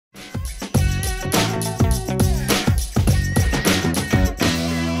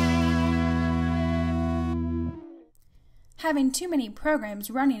having too many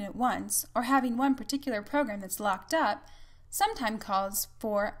programs running at once or having one particular program that's locked up sometimes calls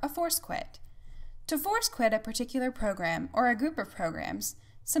for a force quit. To force quit a particular program or a group of programs,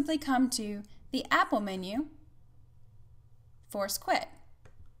 simply come to the Apple menu, Force Quit.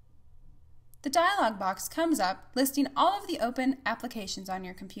 The dialog box comes up listing all of the open applications on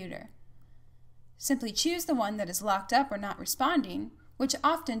your computer. Simply choose the one that is locked up or not responding, which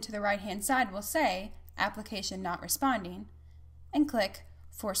often to the right-hand side will say Application Not Responding, and click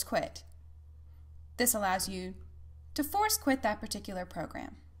Force Quit. This allows you to force quit that particular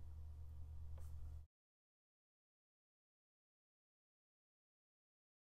program.